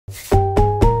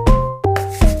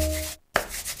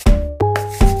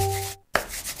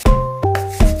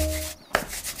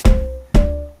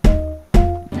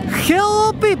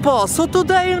people, so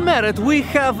today in Merritt we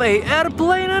have a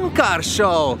airplane and car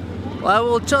show. I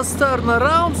will just turn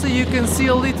around so you can see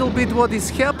a little bit what is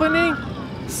happening.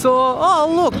 So, oh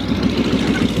look!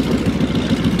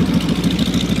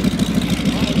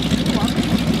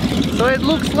 So it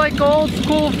looks like an old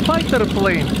school fighter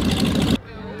plane.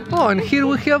 Oh, and here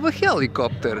we have a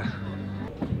helicopter.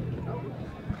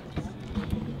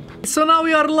 So now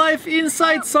we are live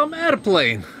inside some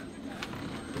airplane.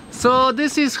 So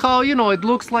this is how, you know, it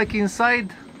looks like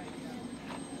inside.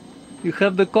 You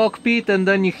have the cockpit, and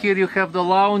then here you have the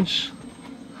lounge,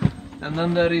 and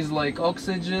then there is like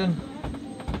oxygen.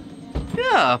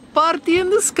 Yeah, party in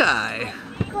the sky.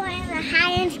 Go in the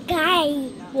high sky.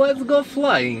 Let's go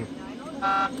flying.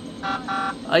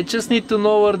 I just need to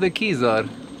know where the keys are.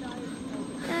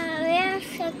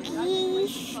 Where's the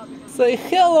keys? Say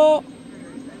hello.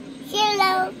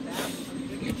 Hello.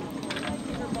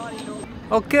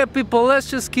 Okay people, let's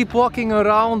just keep walking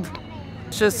around.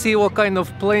 Just see what kind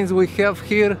of planes we have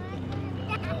here.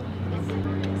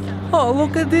 Oh,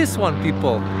 look at this one,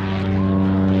 people.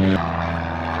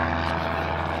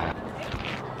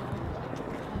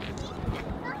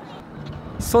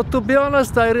 So to be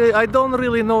honest, I don't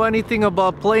really know anything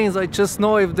about planes. I just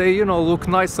know if they, you know, look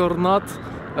nice or not.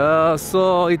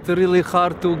 So it's really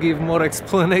hard to give more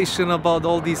explanation about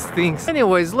all these things.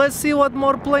 Anyways, let's see what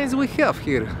more planes we have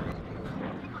here.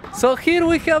 So here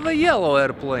we have a yellow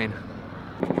airplane.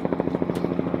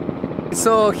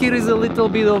 So here is a little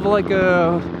bit of like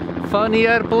a funny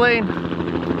airplane.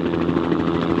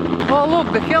 Oh look,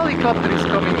 the helicopter is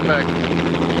coming back.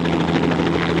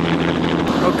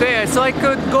 Okay, so I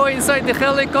could go inside the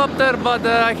helicopter, but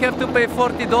I have to pay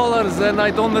 $40 and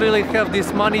I don't really have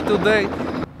this money today.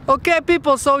 Okay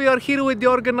people, so we are here with the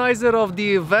organizer of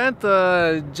the event,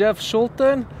 Geoff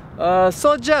Sholten.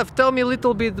 So Geoff, tell me a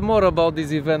little bit more about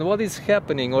this event. What is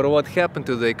happening, or what happened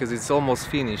today, because it's almost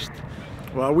finished?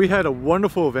 Well, we had a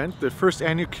wonderful event, the first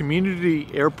annual community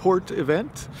airport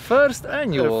event. First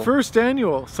annual? First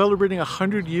annual, celebrating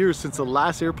 100 years since the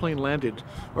last airplane landed,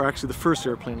 or actually the first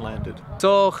airplane landed.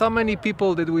 So how many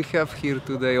people did we have here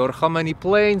today, or how many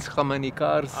planes, how many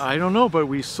cars? I don't know, but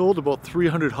we sold about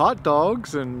 300 hot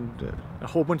dogs and a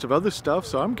whole bunch of other stuff,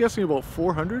 so I'm guessing about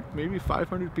 400, maybe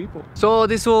 500 people. So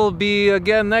this will be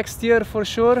again next year for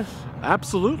sure?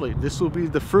 Absolutely, this will be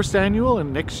the first annual,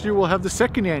 and next year we'll have the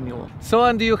second annual. So,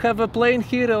 and do you have a plane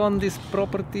here on this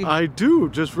property? I do,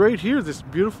 just right here, this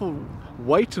beautiful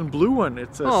white and blue one.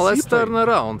 It's a let's seaplane. turn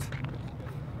around.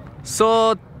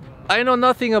 So I know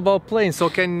nothing about planes, so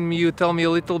can you tell me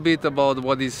a little bit about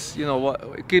what is, you know,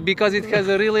 what, because it has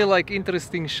a really like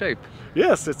interesting shape.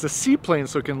 Yes, it's a seaplane,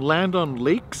 so it can land on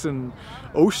lakes and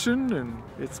ocean, and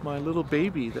it's my little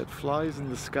baby that flies in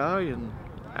the sky and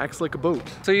acts like a boat.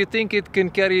 So you think it can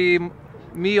carry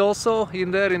me also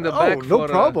in there in the back? Oh, no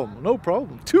problem, no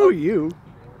problem. Two of you.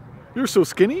 You're so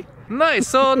skinny. Nice,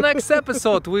 so next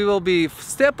episode we will be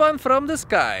Stepan from the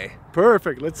sky.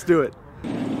 Perfect, let's do it.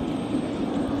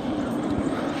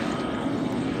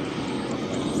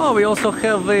 Oh, we also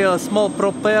have a small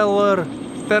propeller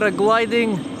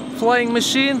paragliding flying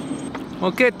machine.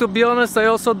 Okay, to be honest, I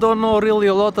also don't know really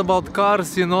a lot about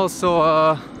cars, you know, so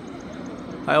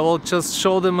I will just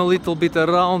show them a little bit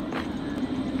around.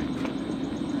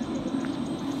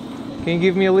 Can you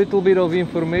give me a little bit of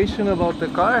information about the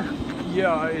car?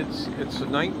 Yeah, it's a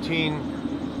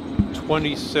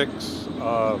 1926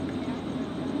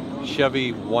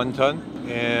 Chevy 1-ton,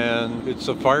 and it's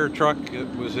a fire truck. It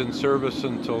was in service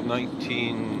until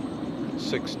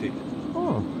 1960.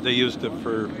 Oh. They used it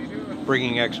for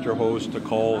bringing extra hose to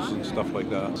calls and stuff like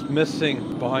that. It's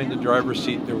missing behind the driver's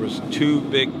seat. There was two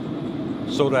big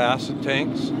soda acid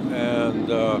tanks, and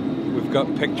we've got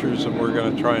pictures, and we're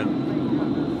going to try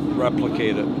and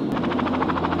replicate it.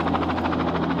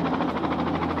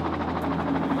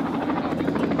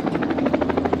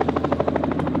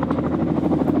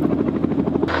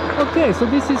 Okay, so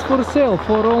this is for sale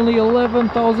for only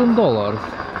 $11,000.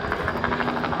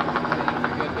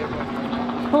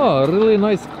 Oh, really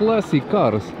nice classic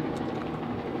cars.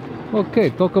 Okay,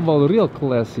 talk about real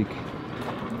classic.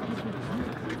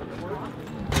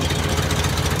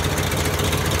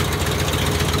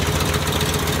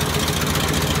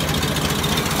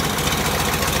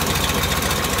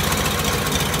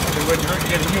 It wouldn't hurt to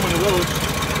get a new one of those.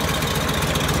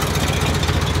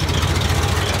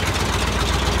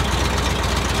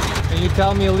 Can you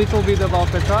tell me a little bit about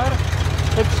the car?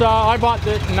 It's I bought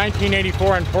it in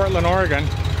 1984 in Portland, Oregon.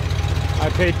 I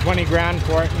paid 20 grand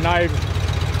for it, and I've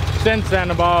since then,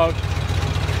 about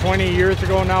 20 years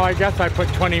ago now, I guess, I put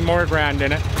 20 more grand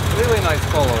in it. Really nice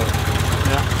color.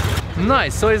 Yeah.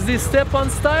 Nice. So is this Stepan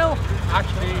style?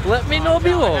 Actually, let me know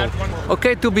below. I had one-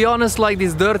 Okay, to be honest, like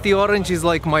this dirty orange is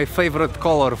like my favorite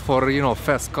color for, you know,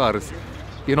 fast cars.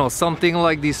 You know, something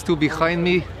like these two behind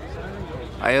me.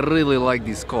 I really like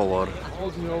this color.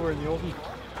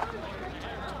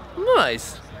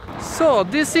 Nice. So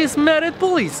this is Merritt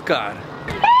police car.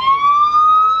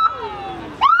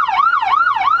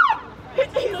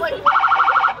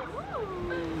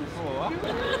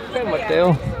 Hey,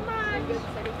 Mateo.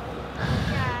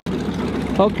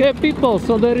 Okay, people,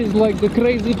 so there is like the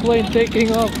crazy plane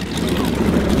taking off.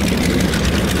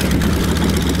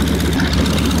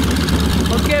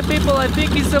 Okay, people, I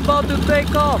think it's about to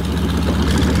take off.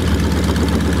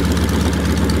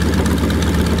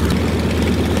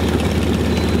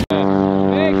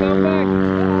 Hey, come back.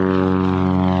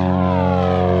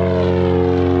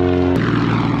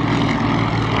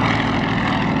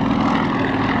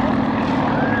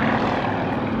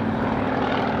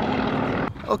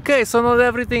 Okay, so not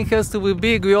everything has to be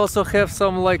big. We also have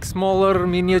some like smaller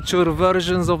miniature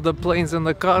versions of the planes and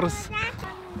the cars.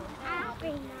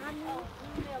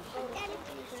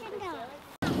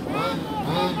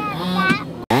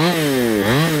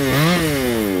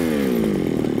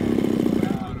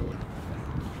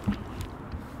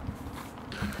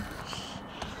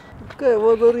 Okay,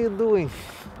 what are you doing?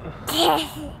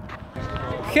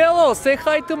 Hello, say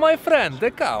hi to my friend,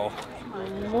 the cow.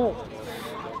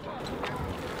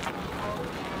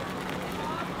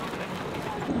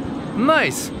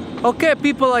 Nice. Okay,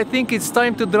 people, I think it's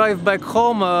time to drive back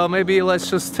home. Maybe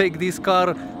let's just take this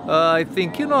car. I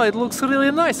think, you know, it looks really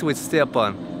nice with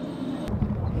Stepan.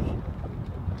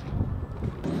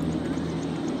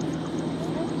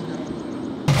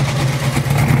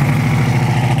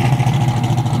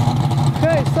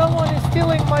 Hey, someone is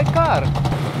stealing my car.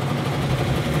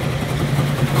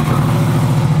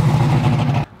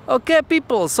 Okay,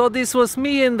 people, so this was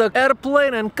me in the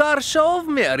airplane and car show of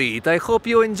Merritt. I hope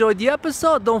you enjoyed the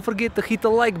episode. Don't forget to hit the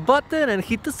like button and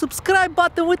hit the subscribe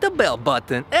button with the bell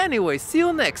button. Anyway, see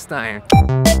you next time.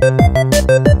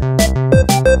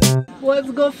 Let's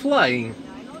go flying.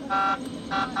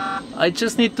 I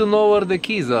just need to know where the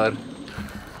keys are.